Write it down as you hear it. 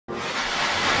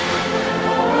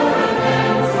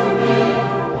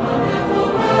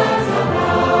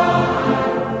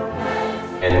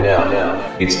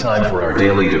It's time for our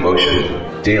daily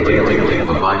devotion, daily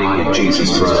abiding in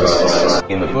Jesus Christ.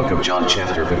 In the book of John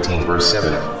chapter 15 verse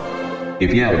 7.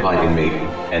 If ye abide in me,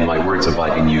 and my words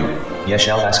abide in you, ye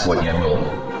shall ask what ye will,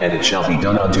 and it shall be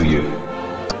done unto you.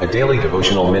 A daily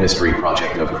devotional ministry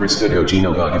project of Cristuto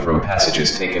Genobaga from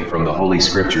passages taken from the Holy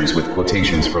Scriptures with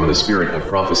quotations from the Spirit of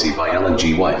Prophecy by Ellen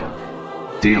G. White.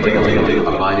 Daily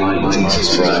abiding in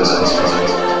Jesus Christ.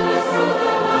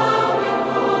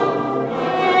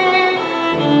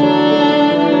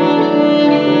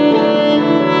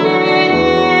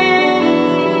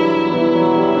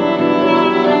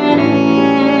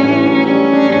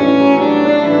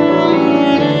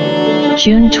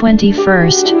 June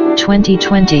 21,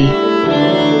 2020.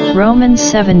 Romans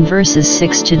 7 verses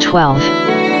 6 to 12.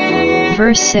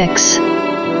 Verse 6.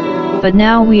 But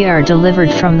now we are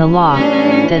delivered from the law,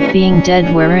 that being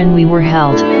dead wherein we were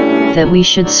held, that we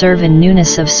should serve in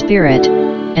newness of spirit,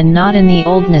 and not in the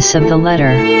oldness of the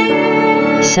letter.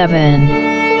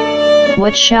 7.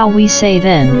 What shall we say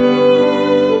then?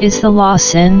 Is the law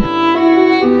sin?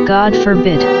 God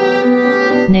forbid.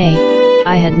 Nay,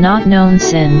 I had not known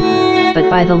sin, but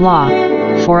by the law,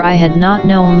 for I had not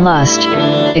known lust,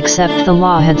 except the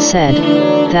law had said,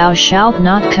 Thou shalt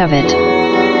not covet.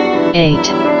 8.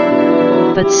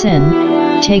 But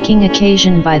sin, taking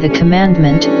occasion by the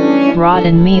commandment, wrought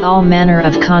in me all manner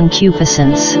of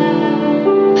concupiscence.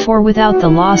 For without the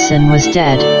law sin was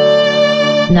dead.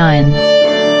 9.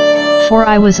 For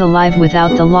I was alive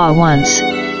without the law once,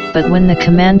 but when the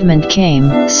commandment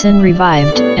came, sin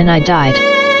revived, and I died.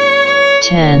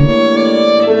 10.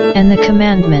 And the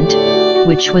commandment,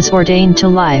 which was ordained to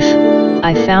life,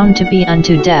 I found to be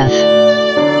unto death.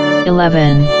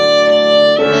 11.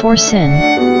 For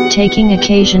sin, taking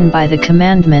occasion by the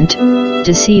commandment,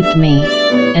 deceived me,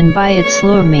 and by it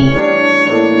slew me.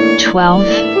 12.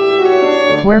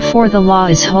 Wherefore the law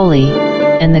is holy,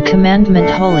 and the commandment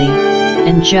holy,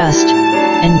 and just,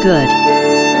 and good.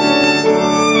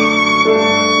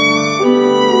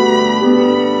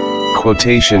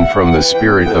 Quotation from the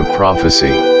Spirit of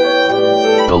Prophecy.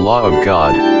 The law of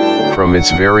God, from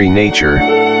its very nature,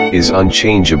 is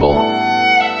unchangeable.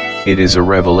 It is a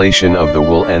revelation of the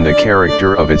will and the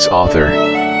character of its author.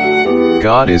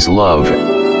 God is love,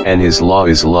 and His law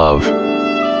is love.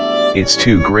 Its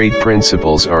two great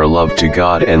principles are love to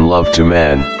God and love to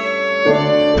man.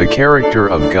 The character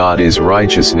of God is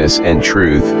righteousness and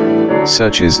truth,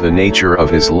 such is the nature of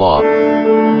His law.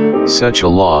 Such a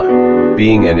law,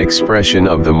 being an expression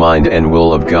of the mind and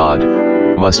will of God,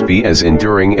 must be as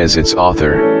enduring as its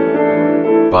author.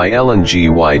 By Ellen G.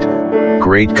 White,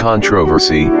 Great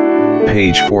Controversy,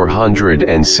 page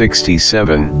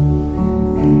 467.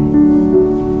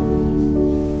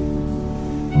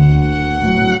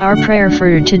 Our prayer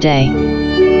for today.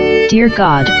 Dear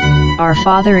God, our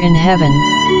Father in heaven,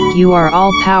 you are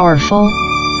all-powerful,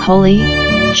 holy,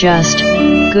 just,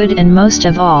 good, and most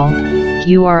of all,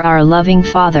 you are our loving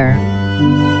Father.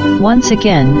 Once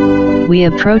again, we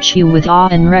approach you with awe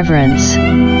and reverence.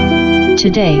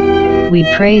 Today, we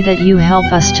pray that you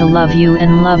help us to love you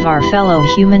and love our fellow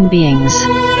human beings.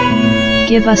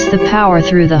 Give us the power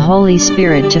through the Holy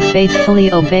Spirit to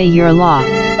faithfully obey your law.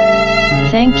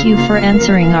 Thank you for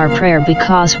answering our prayer,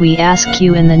 because we ask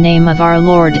you in the name of our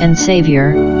Lord and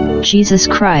Savior, Jesus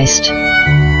Christ.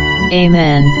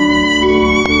 Amen.